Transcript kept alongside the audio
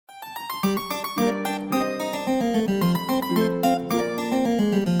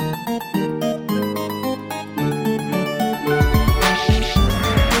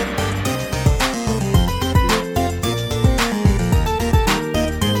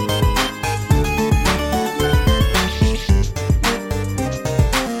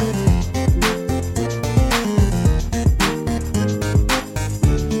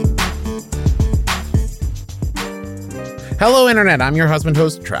Hello, Internet. I'm your husband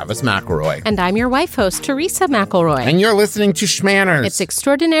host, Travis McElroy. And I'm your wife host, Teresa McElroy. And you're listening to Schmanners. It's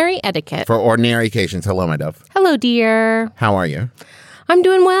extraordinary etiquette. For ordinary occasions. Hello, my dove. Hello, dear. How are you? I'm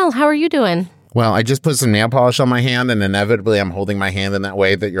doing well. How are you doing? Well, I just put some nail polish on my hand, and inevitably I'm holding my hand in that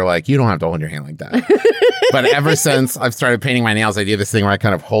way that you're like, you don't have to hold your hand like that. But ever since I've started painting my nails, I do this thing where I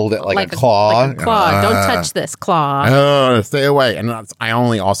kind of hold it like a claw. Like a claw. Don't touch this claw. Oh, stay away. And I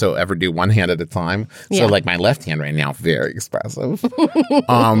only also ever do one hand at a time. So like my left hand right now, very expressive. But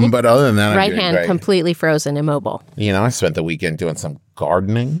other than that, right hand completely frozen, immobile. You know, I spent the weekend doing some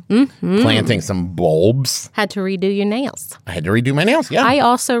gardening, planting some bulbs. Had to redo your nails. I had to redo my nails, yeah. I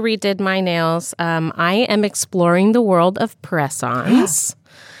also redid my nails. I am exploring the world of press-ons.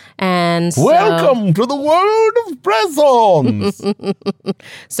 And so, welcome to the world of press-ons.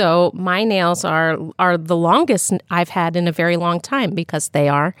 So my nails are the longest I've had in a very long time because they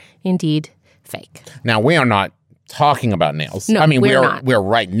are indeed fake. Now, we are not talking about nails. No, I mean, we're not. We're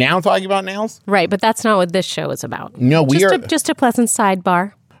right now talking about nails. Right, but that's not what this show is about. No, just a pleasant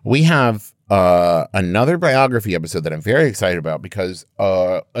sidebar. We have another biography episode that I'm very excited about because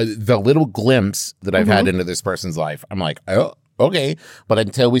the little glimpse that I've had into this person's life, I'm like, oh, okay. But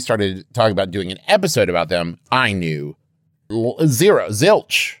until we started talking about doing an episode about them, I knew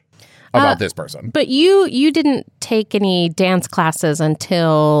zilch about this person. But you didn't take any dance classes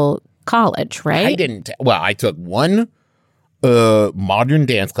until college, right? I didn't. Well, I took one modern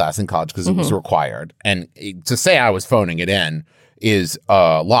dance class in college because it was required. And to say I was phoning it in is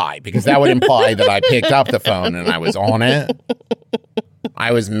a lie because that would imply that I picked up the phone and I was on it.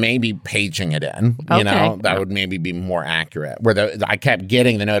 I was maybe paging it in, you know, that would maybe be more accurate. Where I kept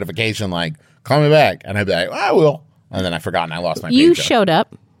getting the notification like, call me back. And I'd be like, I will. And then I forgot and I lost my pager. You showed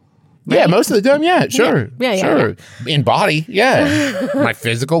up. Right? Yeah, most of the time, yeah, sure. Yeah. Sure. In body, yeah. My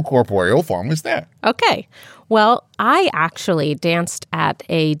physical corporeal form was there. Okay. Well, I actually danced at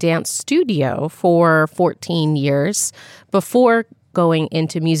a dance studio for 14 years before going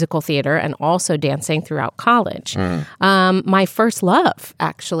into musical theater and also dancing throughout college. My first love,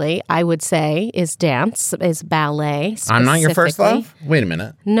 actually, I would say, is dance, is ballet. I'm not your first love? Wait a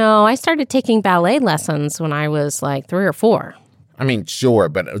minute. No, I started taking ballet lessons when I was like 3 or 4. I mean, sure,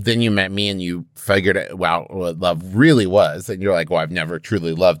 but then you met me and you figured out what love really was. And you're like, well, I've never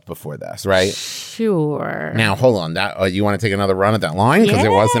truly loved before this, right? Sure. Now, hold on. That you want to take another run at that line? Because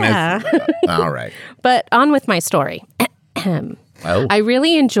it wasn't as... all right. But on with my story. Oh. I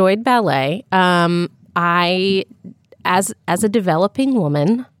really enjoyed ballet. I, as a developing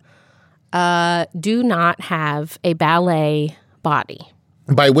woman, do not have a ballet body.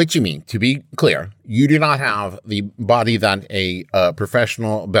 By which you mean, to be clear, you do not have the body that a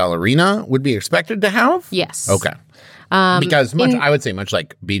professional ballerina would be expected to have? Yes. Okay. Because I would say much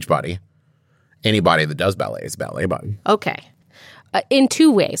like Beachbody, anybody that does ballet is a ballet body. Okay. In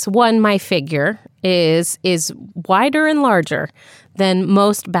 2 ways. One, my figure is wider and larger than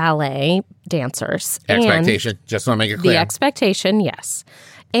most ballet dancers. Expectation. Just want to make it clear. The expectation, yes.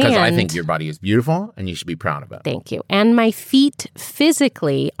 Because I think your body is beautiful and you should be proud of it. Thank you. And my feet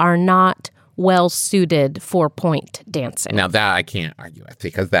physically are not well suited for point dancing. Now that I can't argue with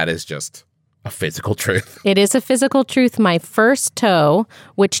because that is just a physical truth. It is a physical truth. My first toe,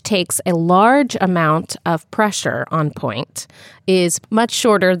 which takes a large amount of pressure on point, is much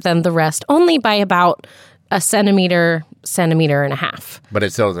shorter than the rest, only by about a centimeter and a half. But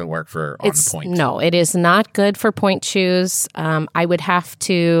it still doesn't work for on point. No, it is not good for point shoes. I would have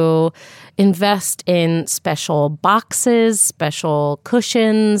to invest in special boxes, special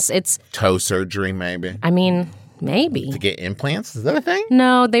cushions. It's toe surgery, maybe. I mean, maybe. To get implants? Is that a thing?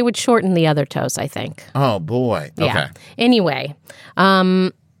 No, they would shorten the other toes, I think. Oh, boy. Okay. Yeah. Anyway,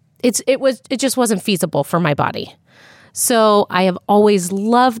 it just wasn't feasible for my body. So I have always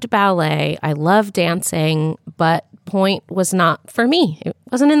loved ballet. I love dancing, but point was not for me. It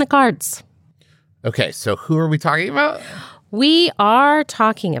wasn't in the cards. Okay, so who are we talking about? We are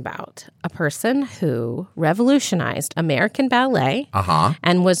talking about a person who revolutionized American ballet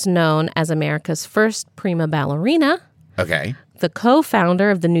and was known as America's first prima ballerina. Okay. The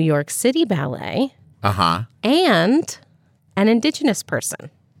co-founder of the New York City Ballet. And an indigenous person.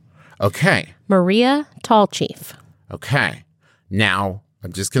 Okay. Maria Tallchief. Okay. Now,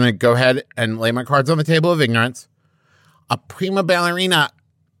 I'm just going to go ahead and lay my cards on the table of ignorance. A prima ballerina,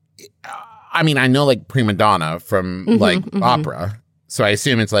 I mean, I know like prima donna from opera. So I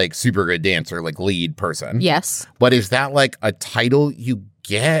assume it's like super good dancer, like lead person. Yes. But is that like a title you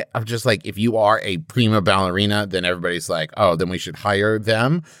get of just like, if you are a prima ballerina, then everybody's like, oh, then we should hire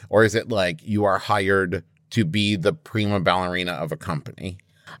them? Or is it like you are hired to be the prima ballerina of a company?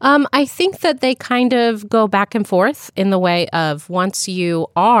 I think that they kind of go back and forth in the way of once you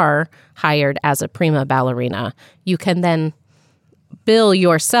are hired as a prima ballerina, you can then bill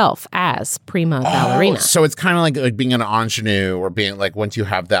yourself as prima ballerina. So it's kind of like being an ingenue or being like once you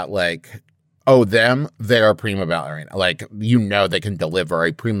have that like, they're a prima ballerina. Like, they can deliver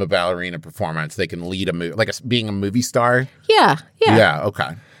a prima ballerina performance. They can lead a movie, like being a movie star. Yeah. Yeah,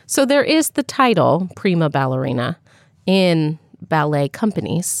 okay. So there is the title prima ballerina in ballet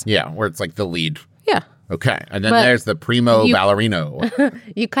companies. Yeah, where it's like the lead. Yeah. Okay. And then there's the primo ballerino.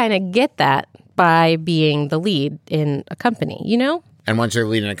 You kind of get that by being the lead in a company, And once you're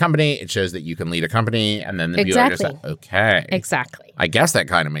leading a company, it shows that you can lead a company. And then the Exactly. viewer just okay. Exactly. I guess that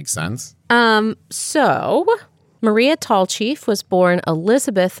kind of makes sense. So Maria Tallchief was born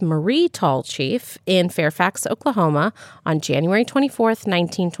Elizabeth Marie Tallchief in Fairfax, Oklahoma on January 24th,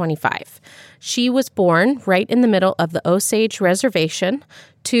 1925. She was born right in the middle of the Osage Reservation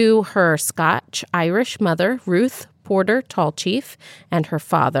to her Scotch-Irish mother, Ruth Porter Tallchief, and her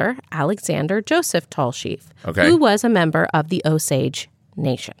father, Alexander Joseph Tallchief, who was a member of the Osage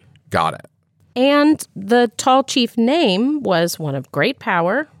Nation. Got it. And the Tallchief name was one of great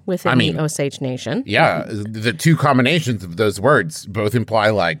power within the Osage Nation. Yeah, the two combinations of those words both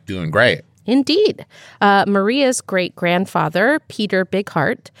imply like doing great. Indeed. Maria's great-grandfather, Peter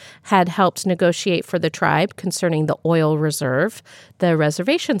Bighart, had helped negotiate for the tribe concerning the oil reserve the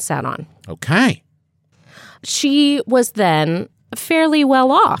reservation sat on. Okay. She was then fairly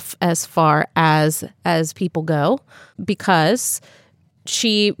well off as far as people go because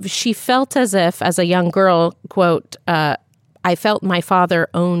she felt as if, as a young girl, quote, I felt my father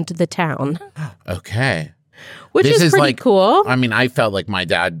owned the town. Okay. Which is pretty cool. I mean, I felt like my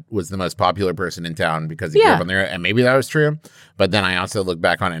dad was the most popular person in town because he grew up on there, and maybe that was true. But then I also look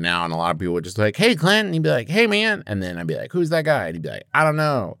back on it now, and a lot of people would just be like, hey, Clint, and he'd be like, hey, man. And then I'd be like, who's that guy? And he'd be like, I don't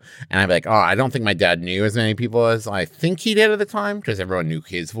know. And I'd be like, I don't think my dad knew as many people as I think he did at the time because everyone knew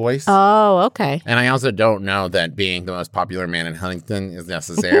his voice. Oh, okay. And I also don't know that being the most popular man in Huntington is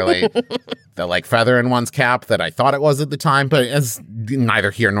necessarily the like feather in one's cap that I thought it was at the time, but it's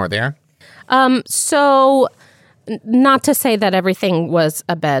neither here nor there. So not to say that everything was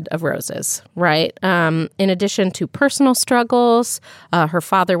a bed of roses, right? In addition to personal struggles, her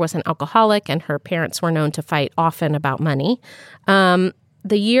father was an alcoholic and her parents were known to fight often about money.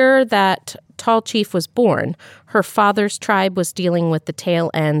 The year that Tallchief was born, her father's tribe was dealing with the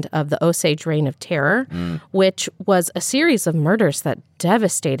tail end of the Osage Reign of Terror, which was a series of murders that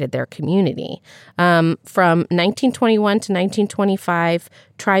devastated their community. From 1921 to 1925,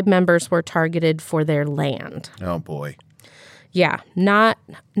 tribe members were targeted for their land. Oh, boy. Yeah, not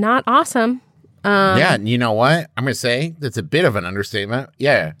awesome. Yeah, you know what? I'm going to say that's a bit of an understatement.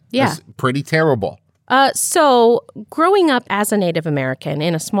 Yeah. It's pretty terrible. So growing up as a Native American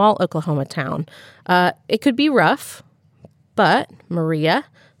in a small Oklahoma town, it could be rough, but Maria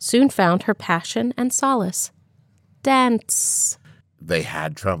soon found her passion and solace. Dance. They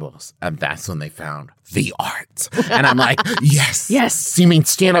had troubles, and that's when they found the art. And I'm like, yes. Yes. You mean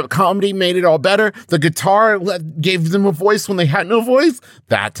stand-up comedy made it all better? The guitar gave them a voice when they had no voice?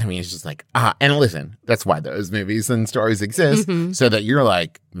 That, to me, is just like, and listen, that's why those movies and stories exist, so that you're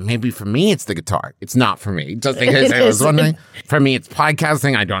like, maybe for me, it's the guitar. It's not for me. Just in case I was wondering. For me, it's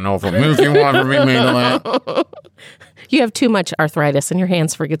podcasting. I don't know if a movie will ever be made of that. You have too much arthritis in your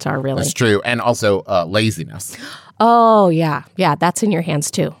hands for guitar, really. That's true. And also laziness. Oh, yeah. Yeah, that's in your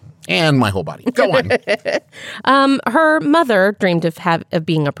hands, too. And my whole body. Go on. Her mother dreamed of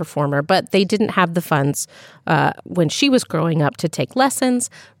being a performer, but they didn't have the funds when she was growing up to take lessons.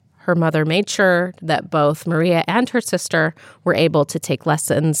 Her mother made sure that both Maria and her sister were able to take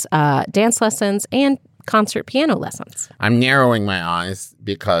lessons, dance lessons, and concert piano lessons. I'm narrowing my eyes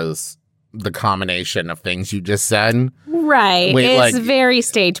because the combination of things you just said. Right. It's very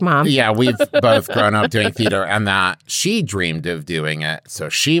stage mom. Yeah, we've both grown up doing theater, and that she dreamed of doing it. So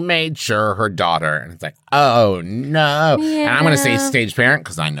she made sure her daughter, and it's like, oh, no. Yeah. And I'm going to say stage parent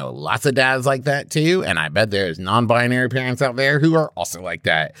because I know lots of dads like that, too. And I bet there's non-binary parents out there who are also like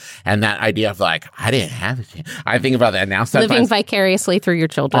that. And that idea of like, I didn't have it. I think about that now. Sometimes, living vicariously through your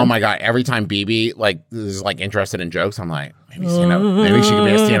children. Oh, my God. Every time BB is interested in jokes, I'm like, maybe she could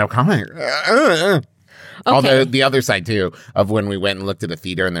be a stand-up comic. Okay. Although the other side, too, of when we went and looked at a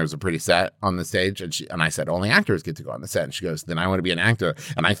theater and there was a pretty set on the stage, and I said, only actors get to go on the set. And she goes, then I want to be an actor.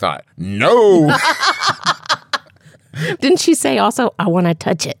 And I thought, no. Didn't she say also, I want to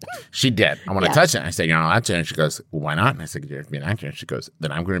touch it? She did. I want to touch it. And I said, you're not allowed to. And she goes, why not? And I said, you have to be an actor. And she goes,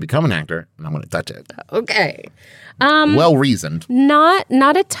 then I'm going to become an actor and I'm going to touch it. Okay. Well reasoned. Not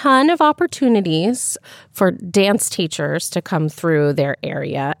a ton of opportunities for dance teachers to come through their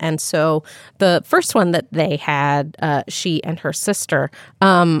area. And so the first one that they had, she and her sister,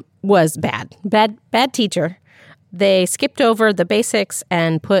 was bad teacher. They skipped over the basics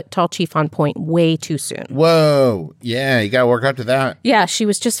and put Tall Chief on point way too soon. Whoa. Yeah, you got to work up to that. Yeah, she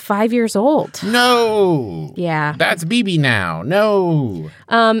was just 5 years old. No. Yeah. That's BB now. No.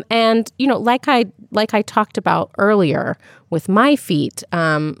 And, like I talked about earlier with my feet,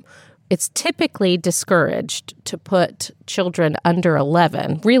 it's typically discouraged to put children under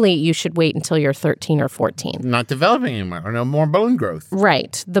 11. Really, you should wait until you're 13 or 14. Not developing anymore, or no more bone growth.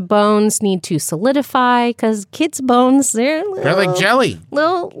 Right. The bones need to solidify because kids' bones, they're like jelly.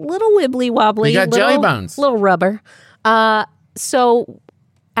 Little wibbly wobbly. You got jelly bones. Little rubber. So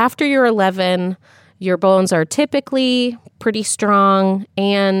after you're 11, your bones are typically pretty strong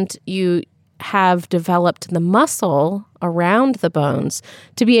and you have developed the muscle around the bones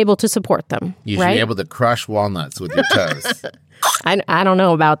to be able to support them. You should be able to crush walnuts with your toes. I don't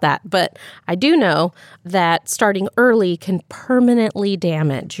know about that, but I do know that starting early can permanently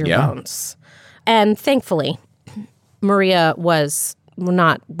damage your bones. And thankfully, Maria was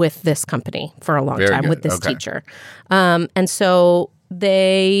not with this company for a long time, with this teacher. And so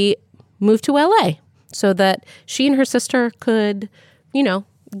they moved to LA so that she and her sister could,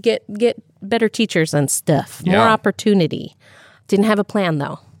 get better teachers and stuff, more opportunity. Didn't have a plan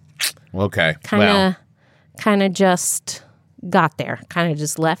though. Okay. Kind of just got there, kind of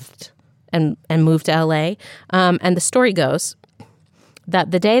just left and moved to LA. And the story goes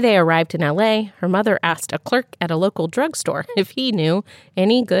that the day they arrived in LA, her mother asked a clerk at a local drugstore if he knew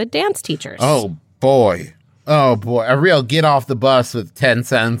any good dance teachers. Oh boy. A real get off the bus with 10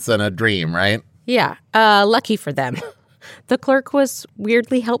 cents and a dream, right? Yeah. Lucky for them. The clerk was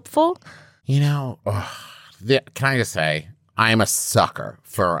weirdly helpful. Can I just say, I'm a sucker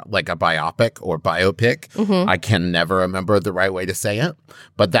for like a biopic or biopic. Mm-hmm. I can never remember the right way to say it.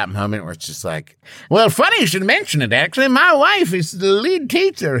 But that moment where it's just like, well, funny you should mention it, actually. My wife is the lead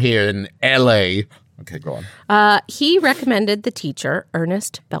teacher here in L.A. Okay, go on. He recommended the teacher,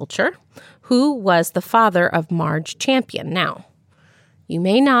 Ernest Belcher, who was the father of Marge Champion. Now, you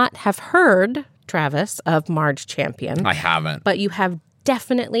may not have heard, Travis, of Marge Champion. I haven't. But you have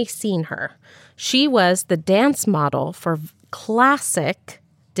definitely seen her. She was the dance model for classic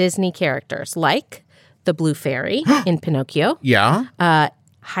Disney characters like the Blue Fairy in Pinocchio. Yeah.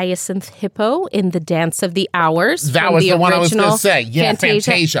 Hyacinth Hippo in The Dance of the Hours. That was the one I was going to say. Yeah,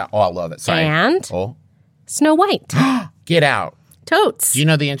 Fantasia. Oh, I love it. Sorry. And Snow White. Get out. Totes. Do you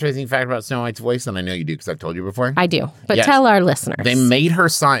know the interesting fact about Snow White's voice? And I know you do because I've told you before. I do. But tell our listeners. They made her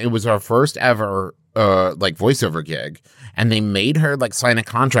sign. It was our first ever voiceover gig. And they made her sign a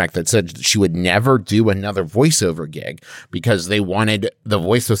contract that said she would never do another voiceover gig because they wanted the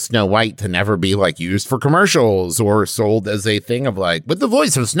voice of Snow White to never be used for commercials or sold as a thing of with the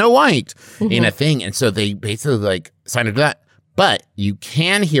voice of Snow White in a thing. And so they basically signed her to that. But you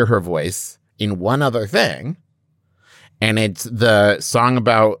can hear her voice in one other thing. And it's the song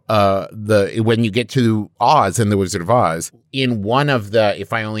about when you get to Oz and the Wizard of Oz. In one of the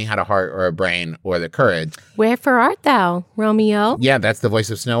If I Only Had a Heart or a Brain or the Courage. Wherefore art thou, Romeo? Yeah, that's the voice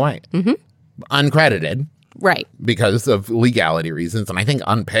of Snow White. Mm-hmm. Uncredited. Right. Because of legality reasons. And I think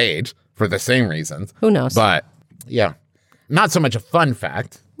unpaid for the same reasons. Who knows? But, yeah. Not so much a fun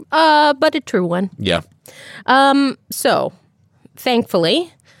fact. But a true one. Yeah. So,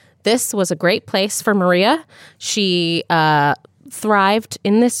 thankfully, this was a great place for Maria. She thrived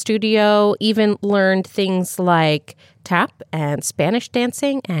in this studio, even learned things like tap and Spanish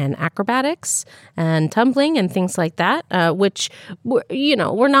dancing and acrobatics and tumbling and things like that, which,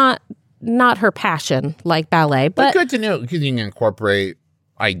 were not her passion like ballet. But good to know because you can incorporate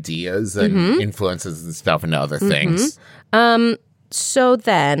ideas and influences and stuff into other things. So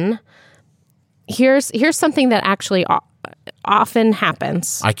then, here's something that actually often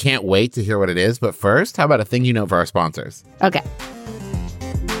happens. I can't wait to hear what it is. But first, how about a thing you know for our sponsors? Okay.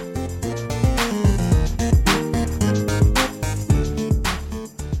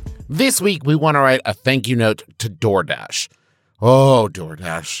 This week, we want to write a thank you note to DoorDash. Oh,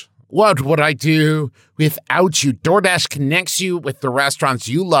 DoorDash. What would I do without you? DoorDash connects you with the restaurants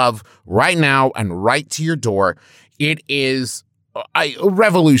you love right now and right to your door. It is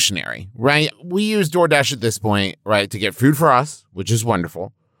revolutionary, right? We use DoorDash at this point, right, to get food for us, which is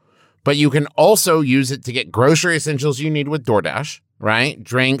wonderful. But you can also use it to get grocery essentials you need with DoorDash, right?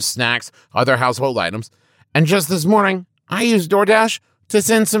 Drinks, snacks, other household items. And just this morning, I used DoorDash to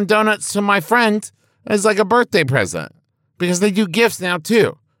send some donuts to my friend as like a birthday present because they do gifts now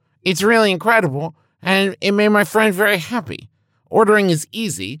too. It's really incredible, and it made my friend very happy. Ordering is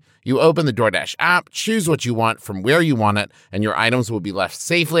easy. You open the DoorDash app, choose what you want from where you want it, and your items will be left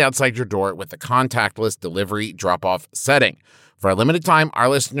safely outside your door with the contactless delivery drop-off setting. For a limited time, our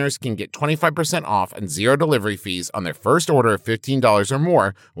listeners can get 25% off and zero delivery fees on their first order of $15 or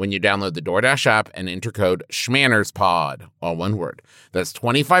more when you download the DoorDash app and enter code SCHMANNERSPOD, all one word. That's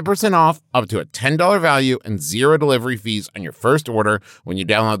 25% off, up to a $10 value, and zero delivery fees on your first order when you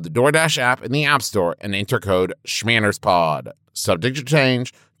download the DoorDash app in the App Store and enter code SCHMANNERSPOD. Subject to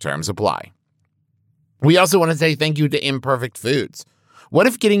change, terms apply. We also want to say thank you to Imperfect Foods. What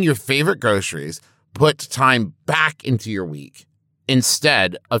if getting your favorite groceries put time back into your week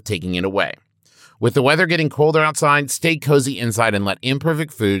instead of taking it away? With the weather getting colder outside, stay cozy inside and let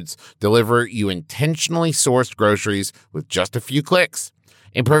Imperfect Foods deliver you intentionally sourced groceries with just a few clicks.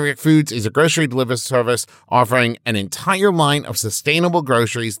 Imperfect Foods is a grocery delivery service offering an entire line of sustainable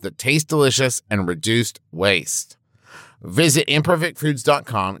groceries that taste delicious and reduced waste. Visit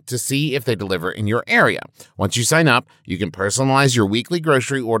imperfectfoods.com to see if they deliver in your area. Once you sign up, you can personalize your weekly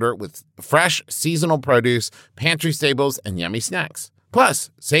grocery order with fresh, seasonal produce, pantry staples, and yummy snacks.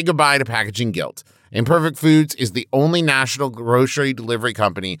 Plus, say goodbye to packaging guilt. Imperfect Foods is the only national grocery delivery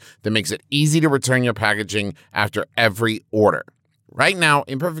company that makes it easy to return your packaging after every order. Right now,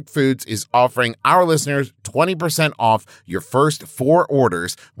 Imperfect Foods is offering our listeners 20% off your first 4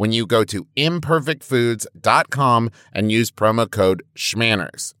 orders when you go to imperfectfoods.com and use promo code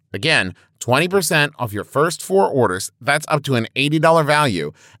SCHMANNERS. Again, 20% off your first 4 orders. That's up to an $80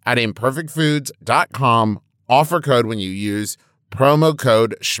 value at imperfectfoods.com. Offer code when you use promo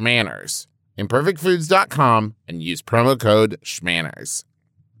code SCHMANNERS. imperfectfoods.com and use promo code SCHMANNERS.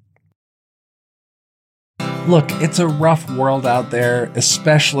 Look, it's a rough world out there,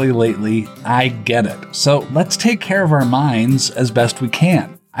 especially lately. I get it. So let's take care of our minds as best we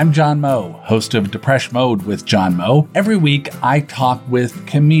can. I'm John Moe, host of Depresh Mode with John Moe. Every week, I talk with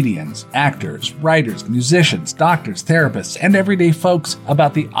comedians, actors, writers, musicians, doctors, therapists, and everyday folks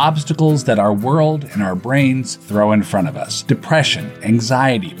about the obstacles that our world and our brains throw in front of us. Depression,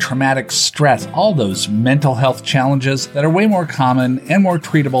 anxiety, traumatic stress, all those mental health challenges that are way more common and more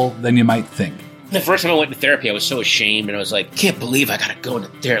treatable than you might think. The first time I went to therapy, I was so ashamed, and I was like, can't believe I gotta go into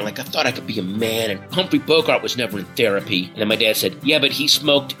therapy. Like, I thought I could be a man, and Humphrey Bogart was never in therapy. And then my dad said, yeah, but he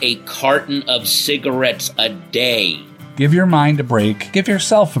smoked a carton of cigarettes a day. Give your mind a break, give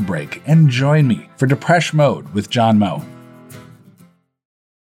yourself a break, and join me for Depresh Mode with John Moe.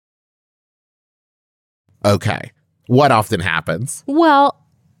 Okay, what often happens? Well,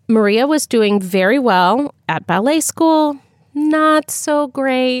 Maria was doing very well at ballet school. Not so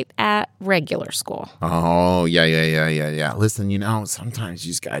great at regular school. Oh, yeah. Listen, sometimes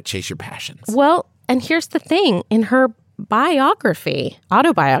you just gotta chase your passions. Well, and here's the thing. In her autobiography,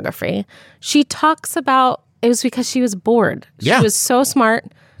 she talks about it was because she was bored. She was so smart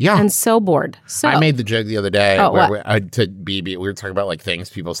and so bored. So I made the joke the other day to BB. We were talking about like things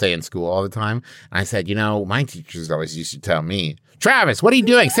people say in school all the time. And I said, my teachers always used to tell me, Travis, what are you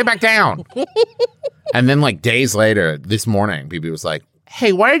doing? Sit back down. And then like days later, this morning, BB was like,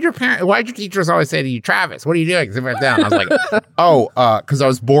 hey, why did your teachers always say to you, Travis, what are you doing? Sit back down. I was like, because I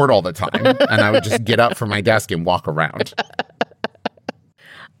was bored all the time. And I would just get up from my desk and walk around.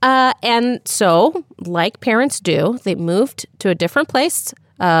 And so, like parents do, they moved to a different place.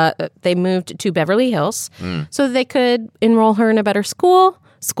 They moved to Beverly Hills so they could enroll her in a better school.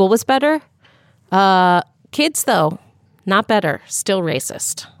 School was better. Kids, though, not better. Still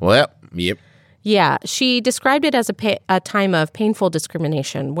racist. Well, yep. Yeah, she described it as a time of painful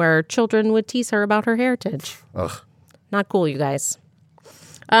discrimination where children would tease her about her heritage. Ugh. Not cool, you guys.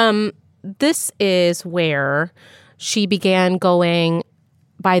 This is where she began going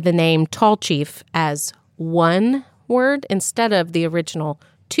by the name Tall Chief as one word instead of the original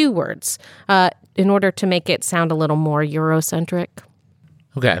 2 words in order to make it sound a little more Eurocentric.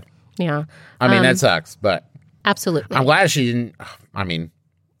 Okay. Yeah. I mean, that sucks, but... Absolutely. I'm glad she didn't... I mean...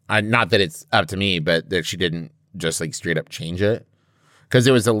 not that it's up to me, but that she didn't just like straight up change it. Because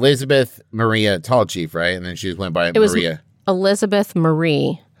it was Elizabeth Maria Tall Chief, right? And then she just went by Maria. Elizabeth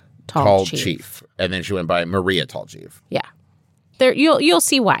Marie Tall Chief. And then she went by Maria Tall Chief. Yeah. There, you'll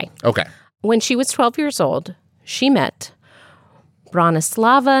see why. Okay. When she was 12 years old, she met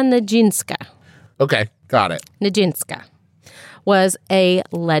Bronislava Nijinsky. Okay, got it. Nijinsky was a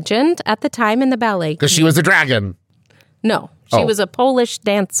legend at the time in the ballet. Because she was a dragon. No. She was a Polish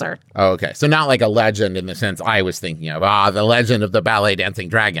dancer. Oh, okay. So not like a legend in the sense I was thinking of. The legend of the ballet dancing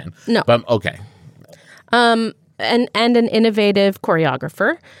dragon. No. But okay. And an innovative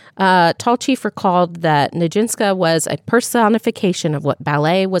choreographer. Tallchief recalled that Nijinsky was a personification of what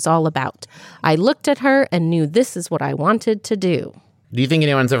ballet was all about. I looked at her and knew this is what I wanted to do. Do you think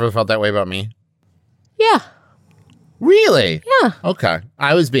anyone's ever felt that way about me? Yeah. Really? Yeah. Okay.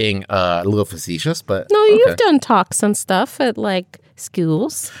 I was being a little facetious, but No, okay. you've done talks and stuff at like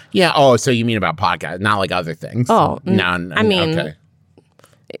schools. Yeah. Oh, so you mean about podcasts, not like other things? Oh, no. I mean, okay.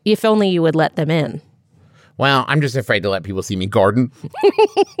 If only you would let them in. Well, I'm just afraid to let people see me garden.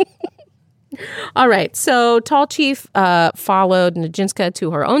 All right. So Tallchief followed Nijinsky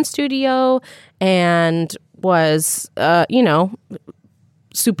to her own studio and was,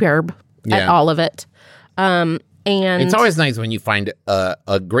 superb at Yeah. all of it. And It's always nice when you find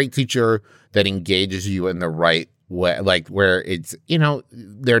a great teacher that engages you in the right way, like where it's,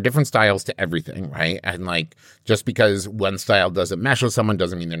 there are different styles to everything, right? And like, just because one style doesn't mesh with someone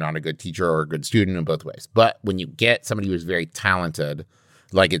doesn't mean they're not a good teacher or a good student in both ways. But when you get somebody who's very talented,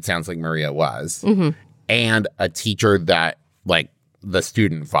 like it sounds like Maria was, and a teacher that like the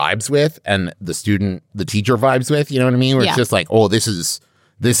student vibes with and the teacher vibes with, you know what I mean? Where Yeah. it's just like, oh, this is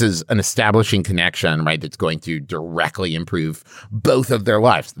an establishing connection, right? That's going to directly improve both of their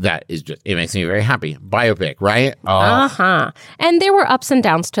lives. That is it makes me very happy. Biopic, right? Oh, And there were ups and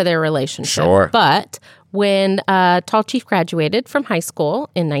downs to their relationship. Sure. But when Tallchief graduated from high school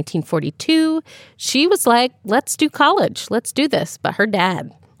in 1942, she was like, let's do college. Let's do this. But her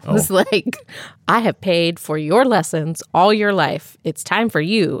dad was like, I have paid for your lessons all your life. It's time for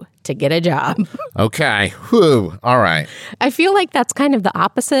you to get a job. okay. Whew. All right. I feel like that's kind of the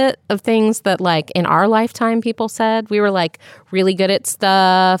opposite of things that like in our lifetime people said. We were like really good at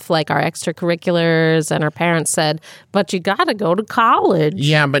stuff, like our extracurriculars, and our parents said, but you got to go to college.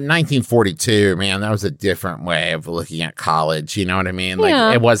 Yeah, but 1942, man, that was a different way of looking at college. You know what I mean? Like,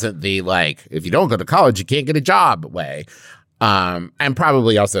 Yeah. it wasn't the like, if you don't go to college, you can't get a job way. And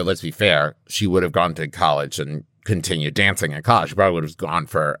probably also, let's be fair, she would have gone to college and continued dancing at college. She probably would have gone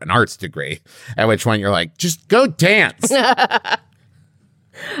for an arts degree, at which point you're like, just go dance. In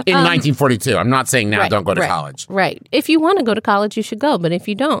 1942. I'm not saying now don't go to college. Right. If you want to go to college, you should go. But if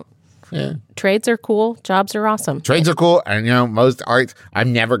you don't, trades are cool. Jobs are awesome. Trades are cool. And, most arts, I've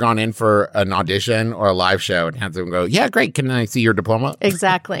never gone in for an audition or a live show and had them go, yeah, great. Can I see your diploma?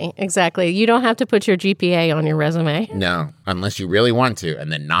 Exactly. You don't have to put your GPA on your resume. No, unless you really want to,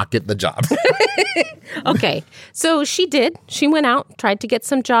 and then not get the job. Okay. So she did. She went out, tried to get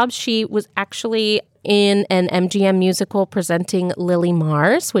some jobs. She was actually in an MGM musical presenting Lily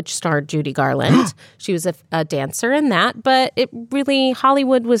Mars, which starred Judy Garland. She was a dancer in that, but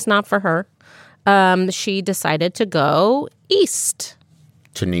Hollywood was not for her. She decided to go east.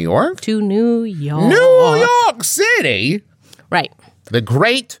 To New York? To New York. New York City? Right. The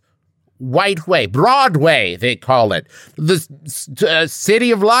Great White Way, Broadway, they call it. The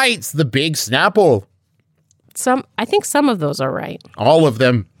City of Lights, the Big Snapple. I think some of those are right. All of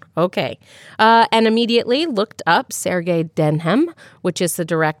them. Okay. And immediately looked up Sergei Denham, which is the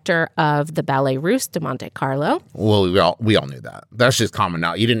director of the Ballet Russe de Monte Carlo. Well, we all knew that. That's just common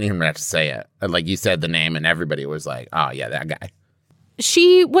knowledge. You didn't even have to say it. Like, you said the name and everybody was like, oh, yeah, that guy.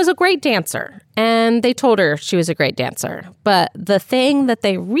 She was a great dancer, and they told her she was a great dancer. But the thing that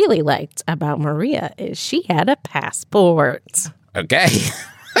they really liked about Maria is she had a passport. Okay.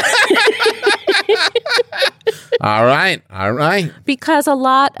 All right. Because a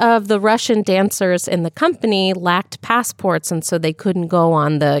lot of the Russian dancers in the company lacked passports, and so they couldn't go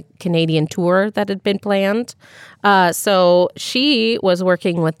on the Canadian tour that had been planned. So she was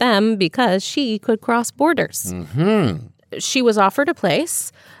working with them because she could cross borders. Mm-hmm. She was offered a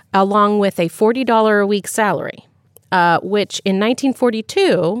place along with a $40 a week salary, which in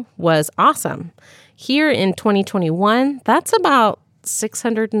 1942 was awesome. Here in 2021, that's about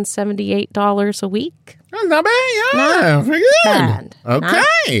 $678 a week. Oh, not bad. Yeah. Pretty good. Bad.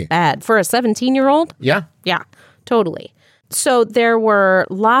 Okay. Not bad. For a 17-year-old? Yeah. Yeah, totally. So there were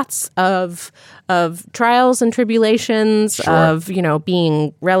lots of trials and tribulations of,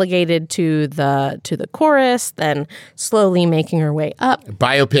 being relegated to the chorus, then slowly making her way up.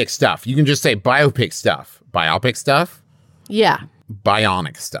 Biopic stuff. You can just say biopic stuff. Biopic stuff. Yeah.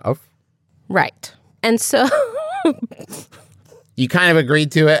 Bionic stuff. Right. And so You kind of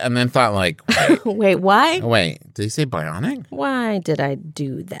agreed to it and then thought like, wait, why? Wait, did he say bionic? Why did I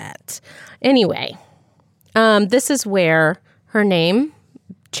do that? Anyway, this is where her name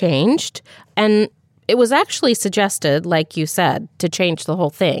changed. And it was actually suggested, like you said, to change the whole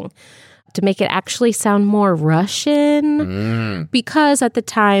thing, to make it actually sound more Russian. Because at the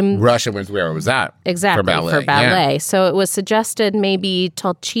time... Russia was where it was at. Exactly, for ballet. Yeah. So it was suggested maybe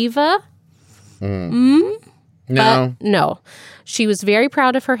Tolchiva, No. But no. She was very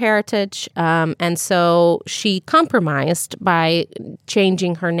proud of her heritage, and so she compromised by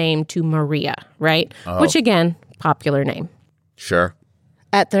changing her name to Maria, right? Which, again, popular name. Sure.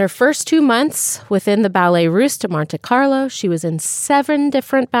 At their first 2 months within the Ballet Russe de Monte Carlo, she was in 7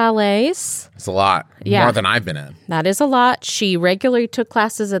 different ballets. It's a lot. Yeah. More than I've been in. That is a lot. She regularly took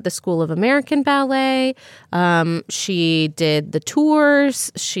classes at the School of American Ballet. She did the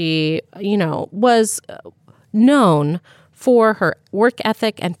tours. She, was known for her work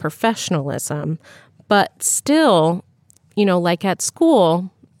ethic and professionalism. But still, like at school,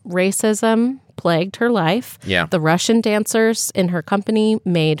 racism plagued her life. Yeah. The Russian dancers in her company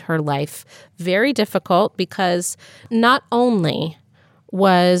made her life very difficult because not only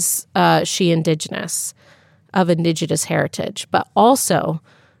was she of indigenous heritage, but also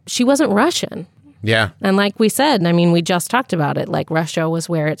she wasn't Russian. Yeah. And like we said, we just talked about it, like Russia was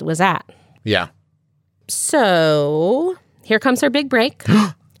where it was at. Yeah. So here comes her big break,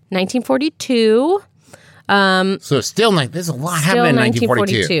 1942. So still, there's a lot happening in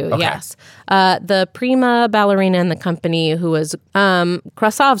 1942. Okay. Yes. The prima ballerina in the company, who was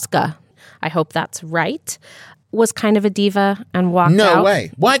Krasovska, I hope that's right, was kind of a diva and walked out. No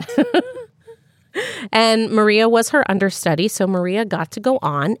way. What? And Maria was her understudy, so Maria got to go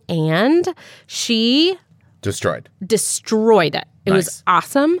on, and she Destroyed it. It was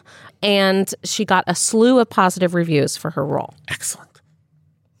awesome, and she got a slew of positive reviews for her role. Excellent.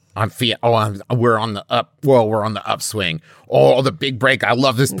 We're on the up. Well, we're on the upswing. Oh, the big break. I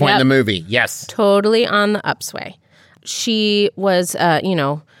love this point in the movie. Yes. Totally on the upswing. She was,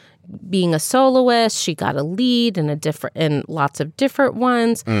 being a soloist. She got a lead in lots of different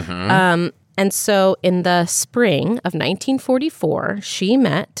ones. Mm-hmm. And so in the spring of 1944, she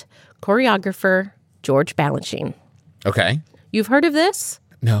met choreographer George Balanchine. Okay. You've heard of this?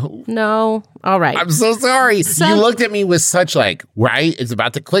 No. No. All right. I'm so sorry. You looked at me with such right? It's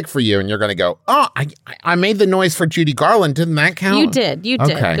about to click for you, and you're going to go, oh, I made the noise for Judy Garland. Didn't that count? You did.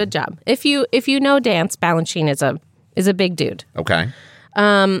 Okay. Good job. If you know dance, Balanchine is a big dude. Okay.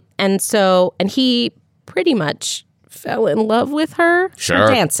 And he pretty much fell in love with her for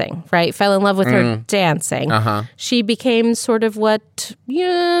dancing, right? Fell in love with her dancing. Uh-huh. She became sort of what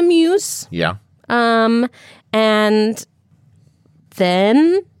muse. Yeah. And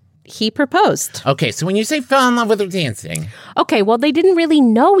then he proposed. Okay, so when you say fell in love with her dancing. Okay, well, they didn't really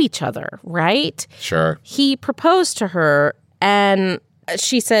know each other, right? Sure. He proposed to her, and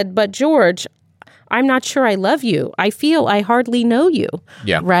she said, but George, I'm not sure I love you. I feel I hardly know you.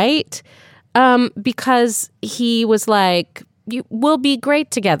 Yeah. Right? Because he was like, we'll be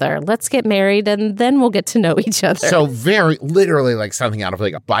great together. Let's get married, and then we'll get to know each other. So very literally like something out of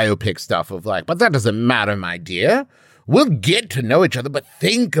like a biopic stuff of like, but that doesn't matter, my dear. We'll get to know each other, but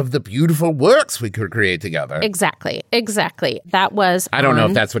think of the beautiful works we could create together. Exactly. That was I don't know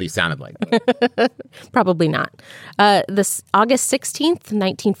if that's what he sounded like. Probably not. This August 16th,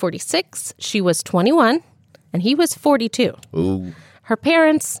 1946, she was 21, and he was 42. Ooh. Her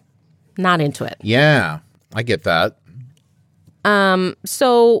parents, not into it. Yeah, I get that.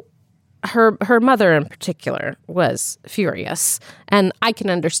 So her mother in particular was furious, and I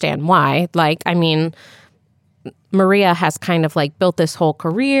can understand why. Maria has kind of built this whole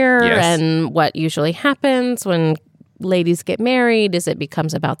career, and what usually happens when ladies get married is it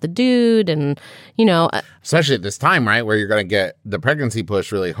becomes about the dude, and especially at this time, right, where you're going to get the pregnancy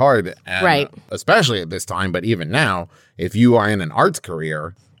push really hard, and right? Especially at this time, but even now, if you are in an arts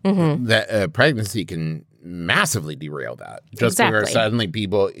career, that pregnancy can massively derail that. Just where suddenly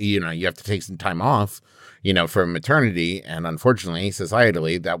people, you have to take some time off. For maternity, and unfortunately,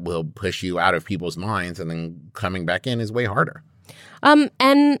 societally, that will push you out of people's minds, and then coming back in is way harder.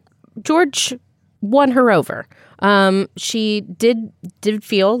 And George won her over. She did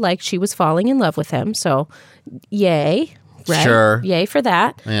feel like she was falling in love with him, so yay. Right? Sure. Yay for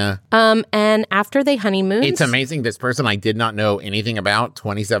that. Yeah. And after they honeymooned... It's amazing. This person I did not know anything about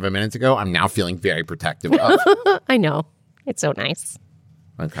 27 minutes ago, I'm now feeling very protective of. I know. It's so nice.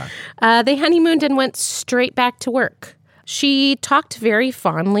 Okay. They honeymooned and went straight back to work. She talked very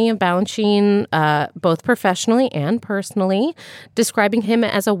fondly of Balanchine, both professionally and personally, describing him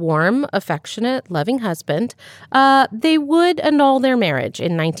as a warm, affectionate, loving husband. They would annul their marriage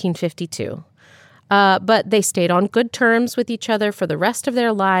in 1952. But they stayed on good terms with each other for the rest of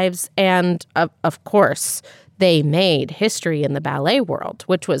their lives. And, of course, they made history in the ballet world,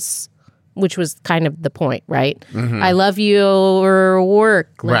 which was kind of the point, right? Mm-hmm. I love your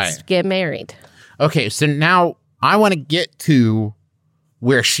work. Let's get married. Okay, so now I want to get to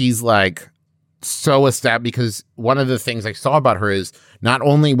where she's like, so established, because one of the things I saw about her is not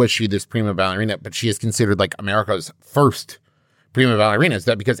only was she this prima ballerina, but she is considered like America's first prima ballerina. Is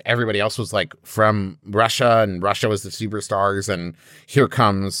that because everybody else was like from Russia, and Russia was the superstars, and here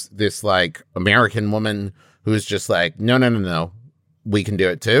comes this like American woman who's just like, no, we can do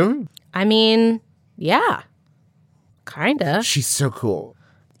it too. I mean, yeah, kinda. She's so cool.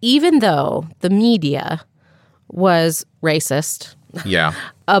 Even though the media was racist, Yeah,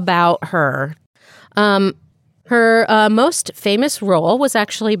 about her. Her most famous role was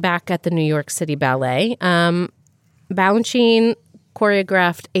actually back at the New York City Ballet. Balanchine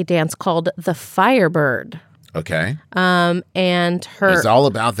choreographed a dance called The Firebird. okay. And It's all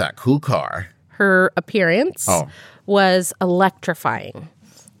about that cool car. her appearance was electrifying.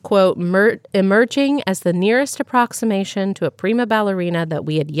 Quote, emerging as the nearest approximation to a prima ballerina that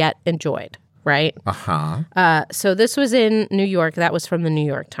we had yet enjoyed, right? Uh-huh. So this was in New York. That was from the New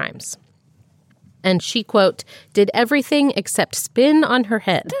York Times. And she, quote, did everything except spin on her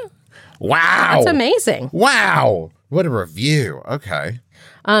head. Wow. That's amazing. Wow. What a review. Okay.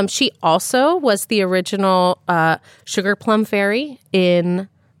 She also was the original Sugar Plum Fairy in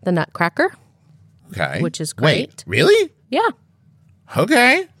The Nutcracker. Okay. Which is great. Wait, really? Yeah.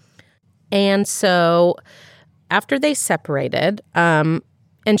 Okay. And so after they separated, and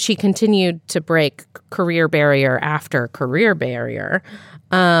she continued to break career barrier after career barrier,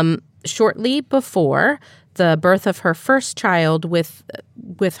 shortly before the birth of her first child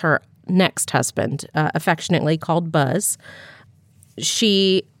with her next husband, affectionately called Buzz,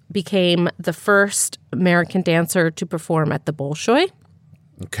 she became the first American dancer to perform at the Bolshoi.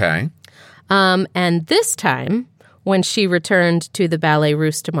 Okay. And this time, when she returned to the Ballet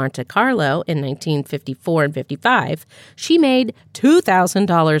Russe de Monte Carlo in 1954 and 55, she made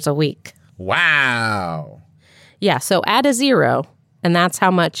 $2,000 a week. Wow. Yeah, so add a zero, and that's how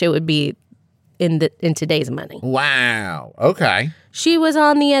much it would be in today's money. Wow. Okay. She was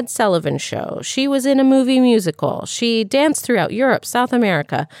on The Ed Sullivan Show. She was in a movie musical. She danced throughout Europe, South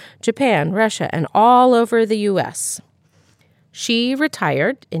America, Japan, Russia, and all over the U.S. She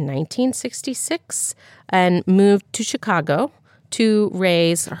retired in 1966 and moved to Chicago to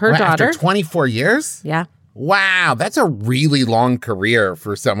raise her daughter. After 24 years? Yeah, Wow. That's a really long career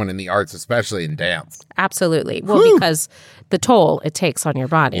for someone in the arts, especially in dance. absolutely. Well, because the toll it takes on your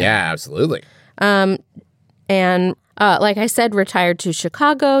body. Yeah, absolutely. And like I said, retired to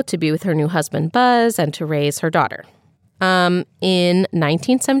Chicago to be with her new husband, Buzz, and to raise her daughter. In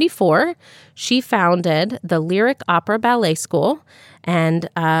 1974, she founded the Lyric Opera Ballet School, and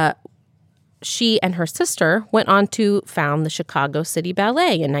she and her sister went on to found the Chicago City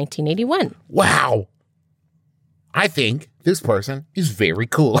Ballet in 1981. Wow. I think this person is very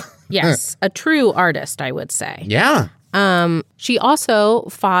cool. Yes, a true artist, I would say. Yeah. She also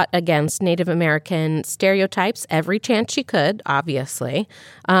fought against Native American stereotypes every chance she could, obviously.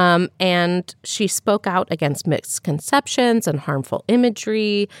 And she spoke out against misconceptions and harmful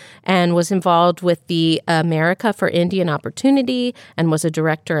imagery, and was involved with the America for Indian Opportunity, and was a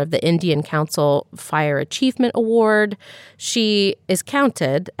director of the Indian Council Fire Achievement Award. She is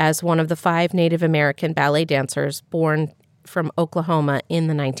counted as one of the 5 Native American ballet dancers born from Oklahoma in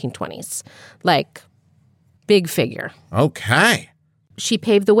the 1920s. Like, big figure. Okay. She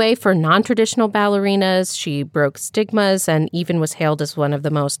paved the way for non-traditional ballerinas. She broke stigmas and even was hailed as one of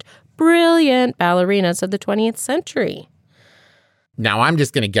the most brilliant ballerinas of the 20th century. Now, I'm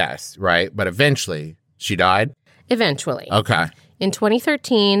just going to guess, right? But eventually, she died? Eventually. Okay. In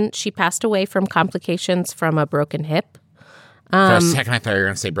 2013, she passed away from complications from a broken hip. For a second, I thought you were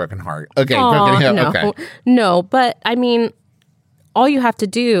going to say broken heart. Okay, Aw, broken hip. no. Okay. No, but I mean, all you have to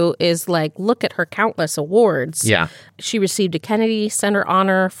do is like look at her countless awards. Yeah. She received a Kennedy Center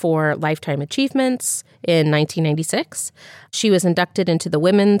honor for lifetime achievements in 1996. She was inducted into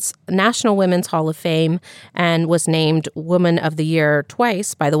the National Women's Hall of Fame and was named Woman of the Year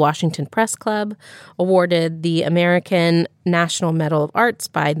twice by the Washington Press Club, awarded the American National Medal of Arts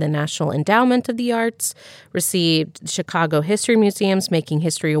by the National Endowment of the Arts, received Chicago History Museum's Making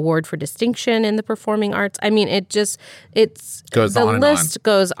History Award for Distinction in the Performing Arts. I mean, the list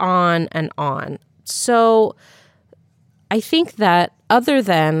goes on and on. So I think that other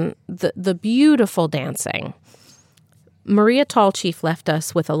than the beautiful dancing, Maria Tallchief left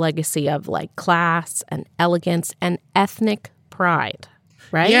us with a legacy of like class and elegance and ethnic pride,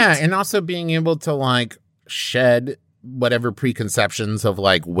 right? Yeah, and also being able to like shed whatever preconceptions of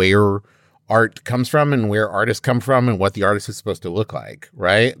like where art comes from and where artists come from and what the artist is supposed to look like,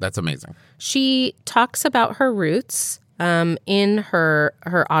 right? That's amazing. She talks about her roots in her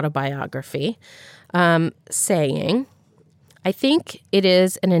autobiography, saying, I think it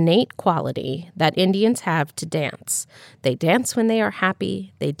is an innate quality that Indians have to dance. They dance when they are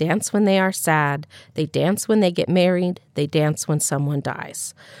happy. They dance when they are sad. They dance when they get married. They dance when someone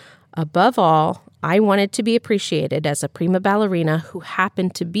dies. Above all, I wanted to be appreciated as a prima ballerina who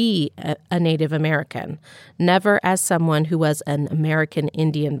happened to be a Native American, never as someone who was an American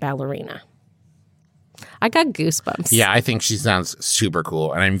Indian ballerina. I got goosebumps. Yeah, I think she sounds super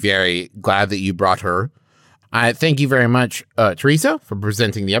cool, and I'm very glad that you brought her. Thank you very much, Teresa, for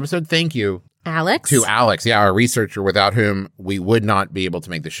presenting the episode. Thank you. Alex? To Alex, our researcher, without whom we would not be able to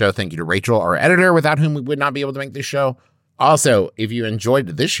make the show. Thank you to Rachel, our editor, without whom we would not be able to make this show. Also, if you enjoyed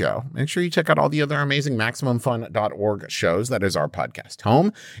this show, make sure you check out all the other amazing MaximumFun.org shows. That is our podcast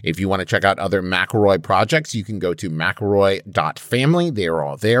home. If you want to check out other McElroy projects, you can go to McElroy.family. They are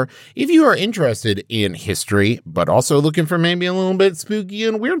all there. If you are interested in history, but also looking for maybe a little bit spooky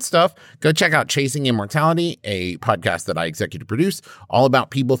and weird stuff, go check out Chasing Immortality, a podcast that I executive produce, all about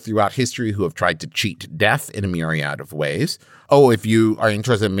people throughout history who have tried to cheat death in a myriad of ways. Oh, if you are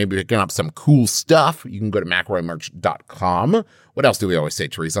interested in maybe picking up some cool stuff, you can go to McElroymerch.com. What else do we always say,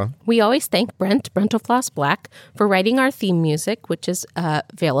 Teresa? We always thank Brentalfloss Black for writing our theme music, which is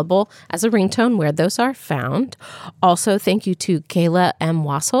available as a ringtone where those are found. Also, thank you to Kayla M.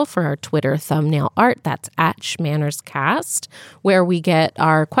 Wassel for our Twitter thumbnail art. That's at SchmannersCast, where we get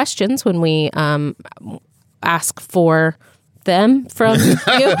our questions when we ask for them from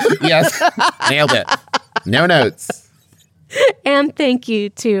you. Yes, nailed it. No notes. And thank you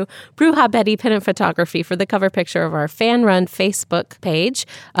to Bruja Betty Pennant Photography for the cover picture of our fan-run Facebook page,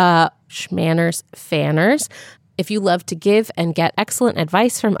 Schmanners Fanners. If you love to give and get excellent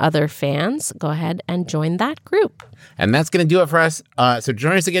advice from other fans, go ahead and join that group. And that's going to do it for us. So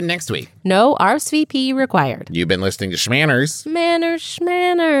join us again next week. No RSVP required. You've been listening to Schmanners.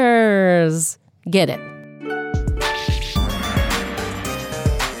 Schmanners. Get it.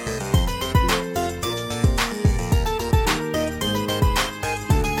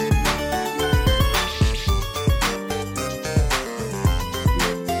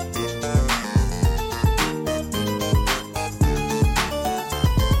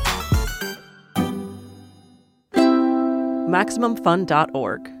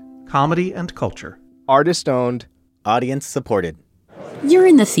 MaximumFun.org. Comedy and culture. Artist owned. Audience supported. You're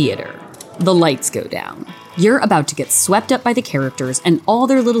in the theater. The lights go down. You're about to get swept up by the characters and all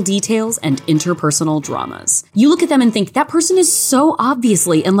their little details and interpersonal dramas. You look at them and think, that person is so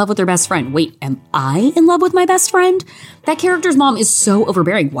obviously in love with their best friend. Wait, am I in love with my best friend? That character's mom is so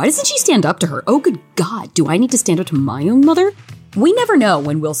overbearing. Why doesn't she stand up to her? Oh, good God, do I need to stand up to my own mother? We never know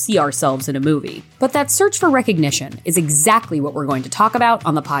when we'll see ourselves in a movie, but that search for recognition is exactly what we're going to talk about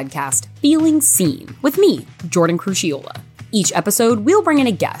on the podcast Feeling Seen with me, Jordan Crucchiola. Each episode, we'll bring in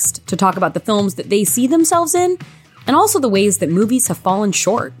a guest to talk about the films that they see themselves in, and also the ways that movies have fallen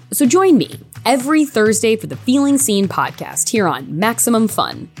short. So join me every Thursday for the Feeling Seen podcast here on Maximum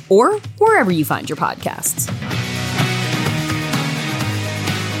Fun, or wherever you find your podcasts.